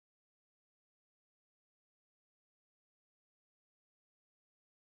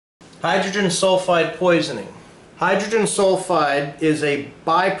Hydrogen sulfide poisoning. Hydrogen sulfide is a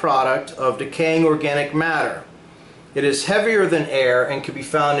byproduct of decaying organic matter. It is heavier than air and can be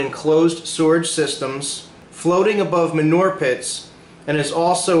found in closed storage systems, floating above manure pits, and is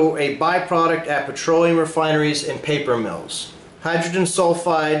also a byproduct at petroleum refineries and paper mills. Hydrogen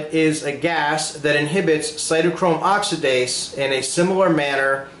sulfide is a gas that inhibits cytochrome oxidase in a similar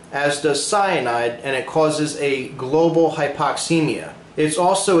manner as does cyanide, and it causes a global hypoxemia. It's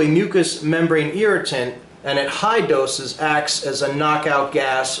also a mucous membrane irritant, and at high doses acts as a knockout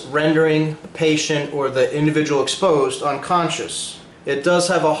gas, rendering the patient or the individual exposed unconscious. It does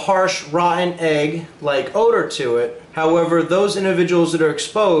have a harsh, rotten egg-like odor to it. However, those individuals that are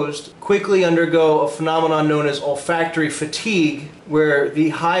exposed quickly undergo a phenomenon known as olfactory fatigue, where the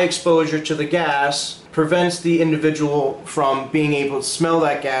high exposure to the gas prevents the individual from being able to smell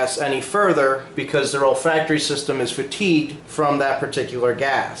that gas any further because their olfactory system is fatigued from that particular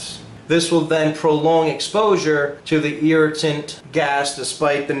gas. This will then prolong exposure to the irritant gas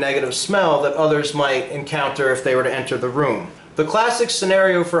despite the negative smell that others might encounter if they were to enter the room. The classic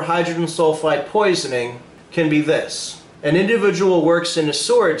scenario for hydrogen sulfide poisoning can be this. An individual works in a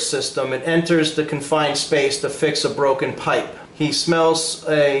storage system and enters the confined space to fix a broken pipe. He smells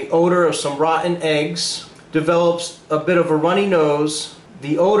an odor of some rotten eggs, develops a bit of a runny nose,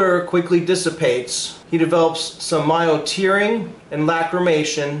 the odor quickly dissipates, he develops some mild tearing and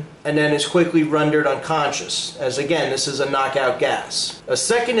lacrimation, and then is quickly rendered unconscious, as again this is a knockout gas. A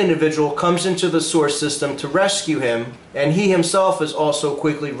second individual comes into the source system to rescue him, and he himself is also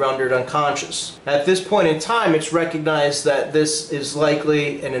quickly rendered unconscious. At this point in time, it's recognized that this is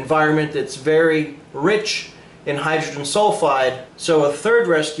likely an environment that's very rich in hydrogen sulfide, so a third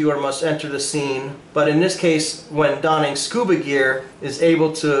rescuer must enter the scene, but in this case, when donning scuba gear, is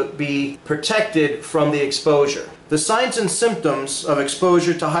able to be protected from the exposure. The signs and symptoms of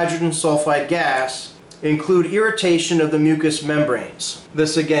exposure to hydrogen sulfide gas include irritation of the mucous membranes.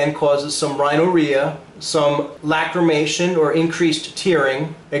 This again causes some rhinorrhea, some lacrimation or increased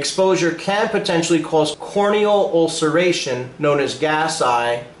tearing. Exposure can potentially cause corneal ulceration, known as gas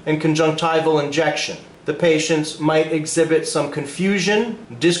eye, and conjunctival injection. The patients might exhibit some confusion,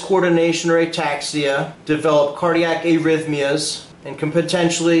 discoordination or ataxia, develop cardiac arrhythmias, and can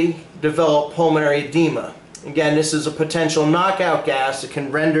potentially develop pulmonary edema. Again, this is a potential knockout gas that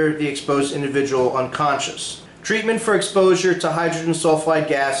can render the exposed individual unconscious. Treatment for exposure to hydrogen sulfide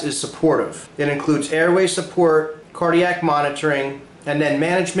gas is supportive. It includes airway support, cardiac monitoring, and then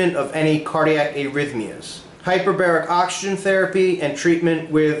management of any cardiac arrhythmias. Hyperbaric oxygen therapy and treatment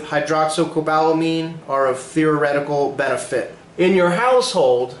with hydroxycobalamin are of theoretical benefit. In your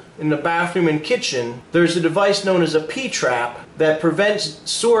household, in the bathroom and kitchen, there's a device known as a P-trap that prevents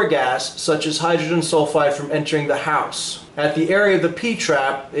sewer gas, such as hydrogen sulfide, from entering the house. At the area of the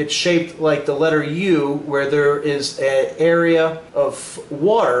P-trap, it's shaped like the letter U, where there is an area of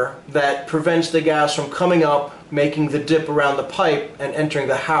water that prevents the gas from coming up, making the dip around the pipe and entering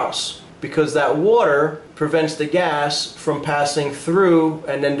the house, because that water prevents the gas from passing through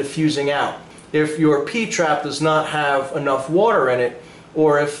and then diffusing out. If your P-trap does not have enough water in it,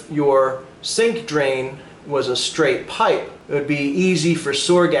 or if your sink drain was a straight pipe, it would be easy for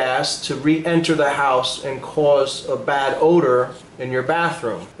sewer gas to re-enter the house and cause a bad odor in your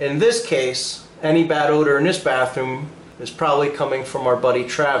bathroom. In this case, any bad odor in this bathroom is probably coming from our buddy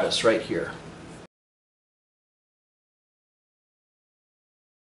Travis right here.